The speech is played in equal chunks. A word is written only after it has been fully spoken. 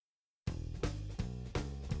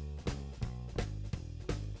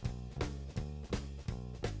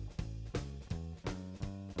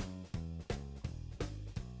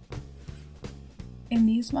In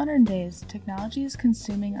these modern days, technology is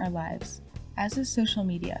consuming our lives, as is social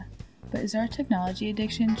media. But is our technology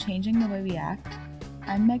addiction changing the way we act?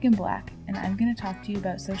 I'm Megan Black, and I'm going to talk to you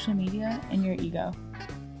about social media and your ego.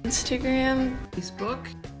 Instagram,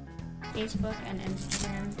 Facebook and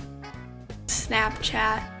Instagram,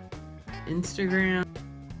 Snapchat, Instagram.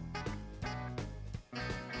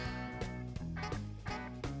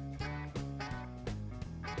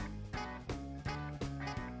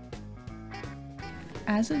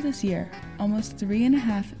 As of this year, almost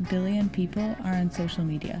 3.5 billion people are on social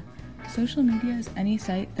media. Social media is any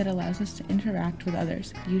site that allows us to interact with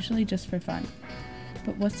others, usually just for fun.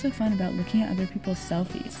 But what's so fun about looking at other people's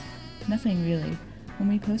selfies? Nothing really. When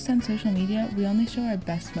we post on social media, we only show our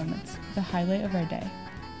best moments, the highlight of our day.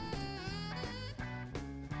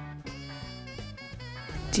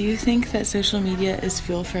 Do you think that social media is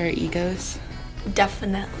fuel for our egos?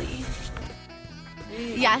 definitely.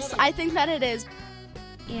 Yes, I think that it is.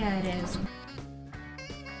 Yeah, it is.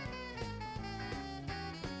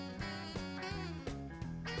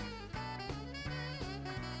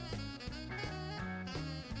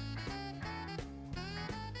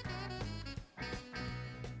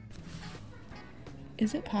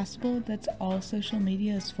 Is it possible that's all social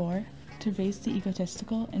media is for? To raise the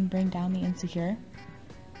egotistical and bring down the insecure?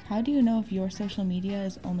 How do you know if your social media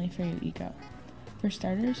is only for your ego? For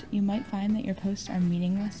starters, you might find that your posts are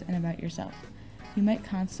meaningless and about yourself. You might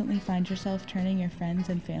constantly find yourself turning your friends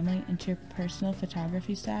and family into your personal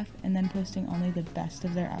photography staff and then posting only the best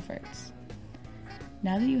of their efforts.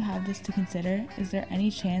 Now that you have this to consider, is there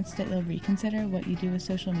any chance that you'll reconsider what you do with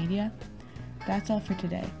social media? That's all for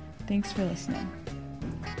today. Thanks for listening.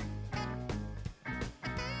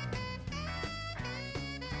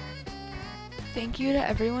 Thank you to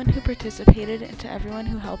everyone who participated and to everyone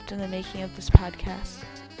who helped in the making of this podcast.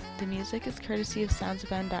 The music is courtesy of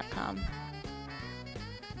soundsabound.com.